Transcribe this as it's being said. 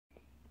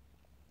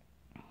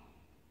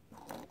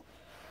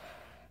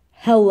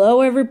Hello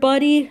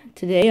everybody!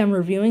 Today I'm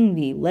reviewing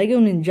the LEGO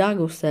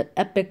Ninjago set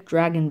Epic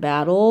Dragon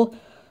Battle.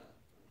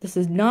 This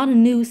is not a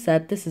new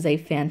set, this is a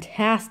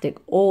fantastic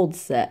old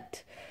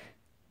set.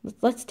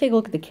 Let's take a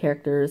look at the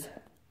characters.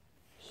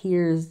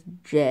 Here's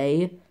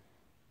Jay.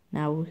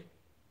 Now,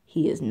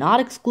 he is not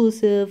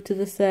exclusive to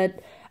the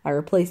set. I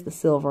replaced the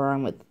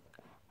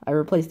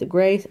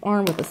gray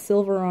arm with a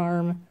silver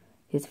arm.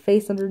 His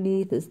face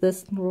underneath is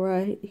this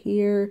right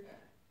here.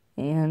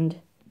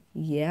 And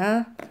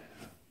yeah.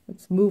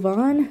 Let's move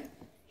on.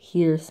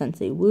 Here's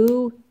Sensei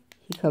Wu.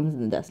 He comes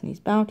in the Destiny's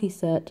Bounty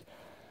set.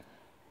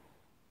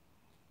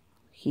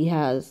 He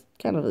has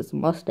kind of this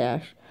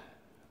mustache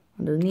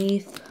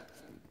underneath.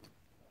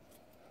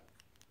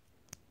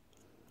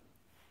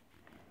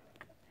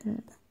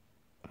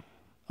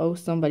 Oh,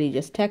 somebody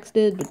just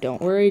texted, but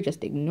don't worry,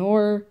 just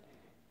ignore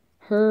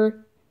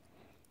her.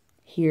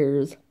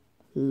 Here's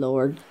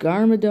Lord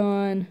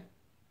Garmadon.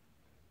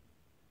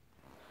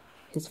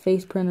 His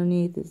face print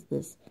underneath is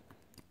this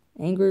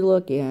angry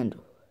look, and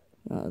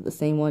the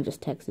same one just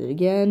texted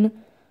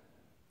again.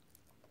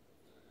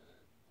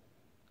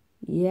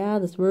 Yeah,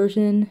 this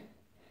version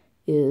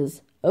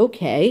is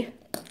okay.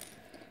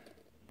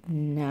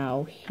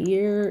 Now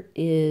here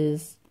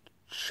is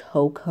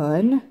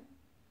Chokun.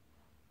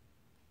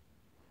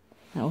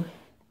 Now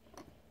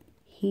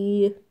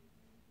he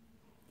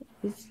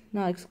is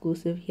not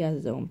exclusive, he has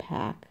his own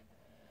pack.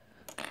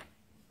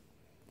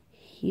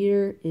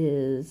 Here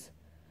is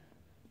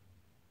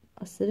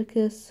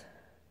Acidicus.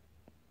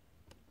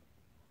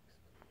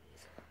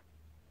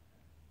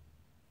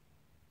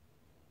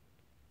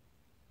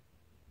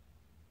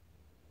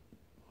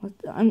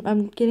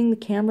 I'm getting the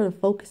camera to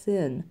focus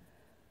in.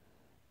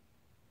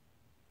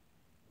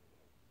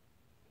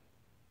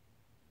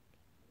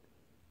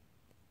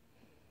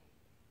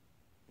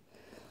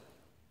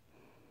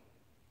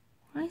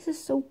 Why is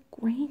this so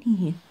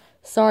grainy?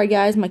 Sorry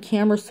guys, my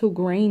camera's so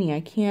grainy.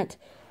 I can't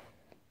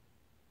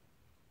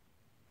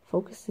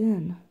focus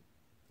in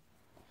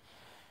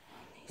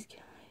on these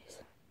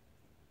guys.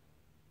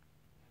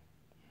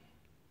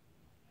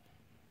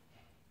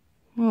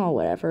 Oh,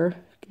 whatever.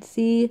 You can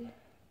see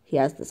he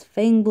has this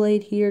fang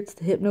blade here. It's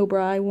the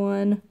Hypnobrai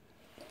one.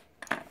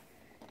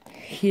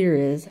 Here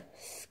is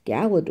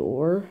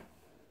Scalador.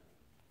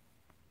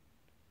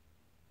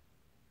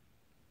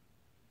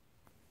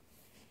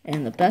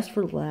 And the best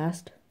for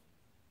last,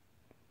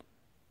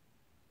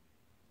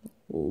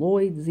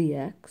 Lloyd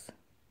ZX.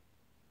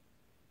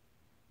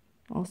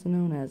 Also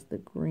known as the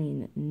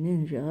Green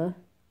Ninja.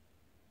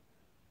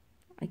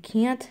 I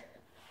can't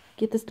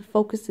get this to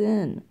focus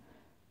in.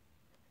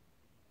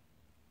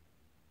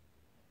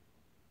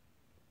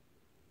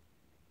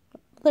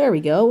 There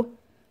we go.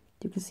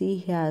 You can see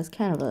he has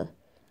kind of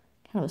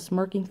a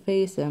smirking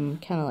face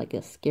and kind of like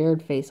a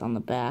scared face on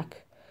the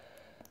back.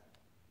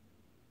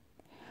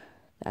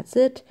 That's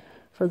it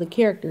for the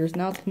characters.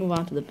 Now let's move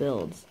on to the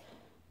builds.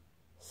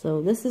 So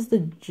this is the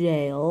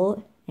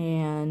jail,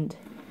 and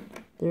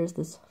there's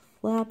this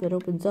flap that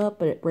opens up,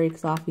 but it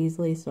breaks off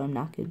easily, so I'm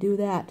not going to do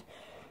that.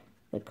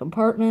 The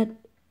compartment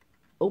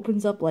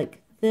opens up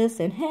like this,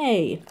 and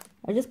hey,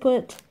 I just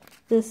put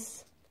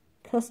this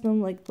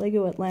custom like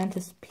Lego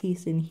Atlantis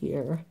piece in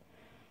here.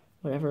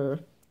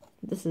 Whatever.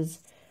 This is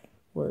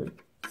where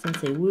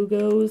Sensei Wu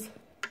goes.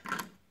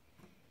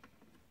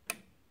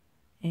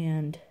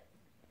 And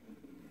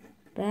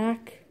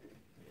back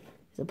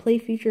is a play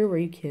feature where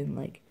you can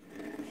like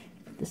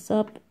put this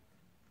up.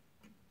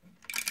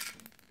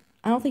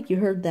 I don't think you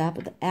heard that,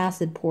 but the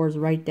acid pours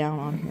right down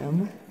on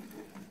him.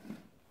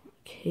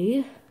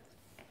 Okay.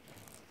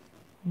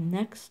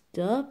 Next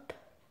up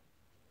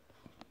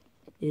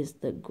is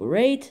the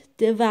Great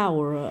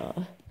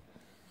Devourer.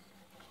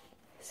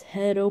 His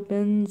head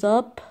opens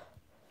up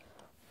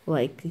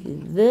like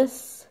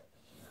this.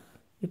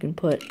 You can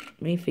put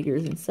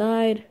minifigures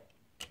inside,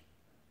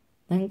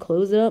 then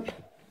close it up.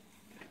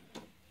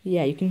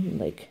 Yeah, you can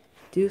like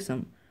do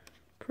some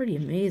pretty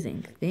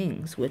amazing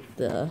things with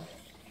the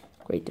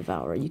Great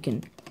Devourer. You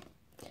can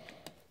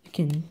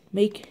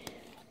make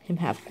him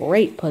have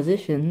great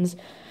positions.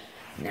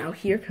 Now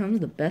here comes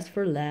the best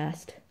for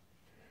last.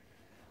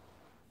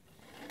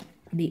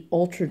 The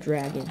Ultra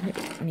Dragon.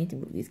 I need to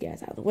move these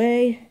guys out of the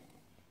way.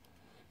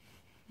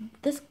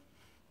 This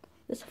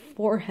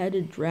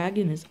four-headed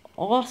dragon is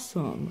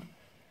awesome.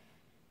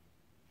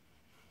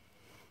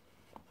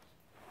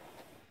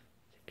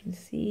 You can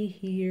see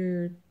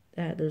here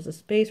that there's a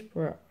space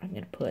where I'm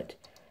going to put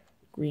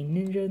Green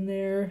Ninja in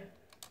there.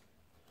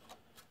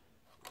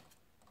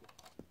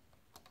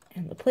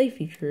 And the play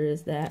feature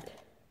is that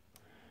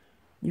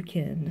you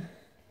can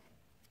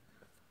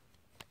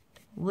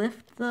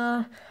lift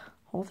the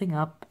whole thing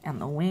up and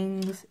the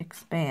wings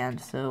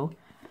expand. So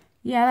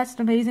yeah, that's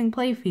an amazing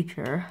play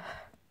feature.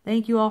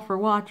 Thank you all for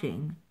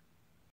watching.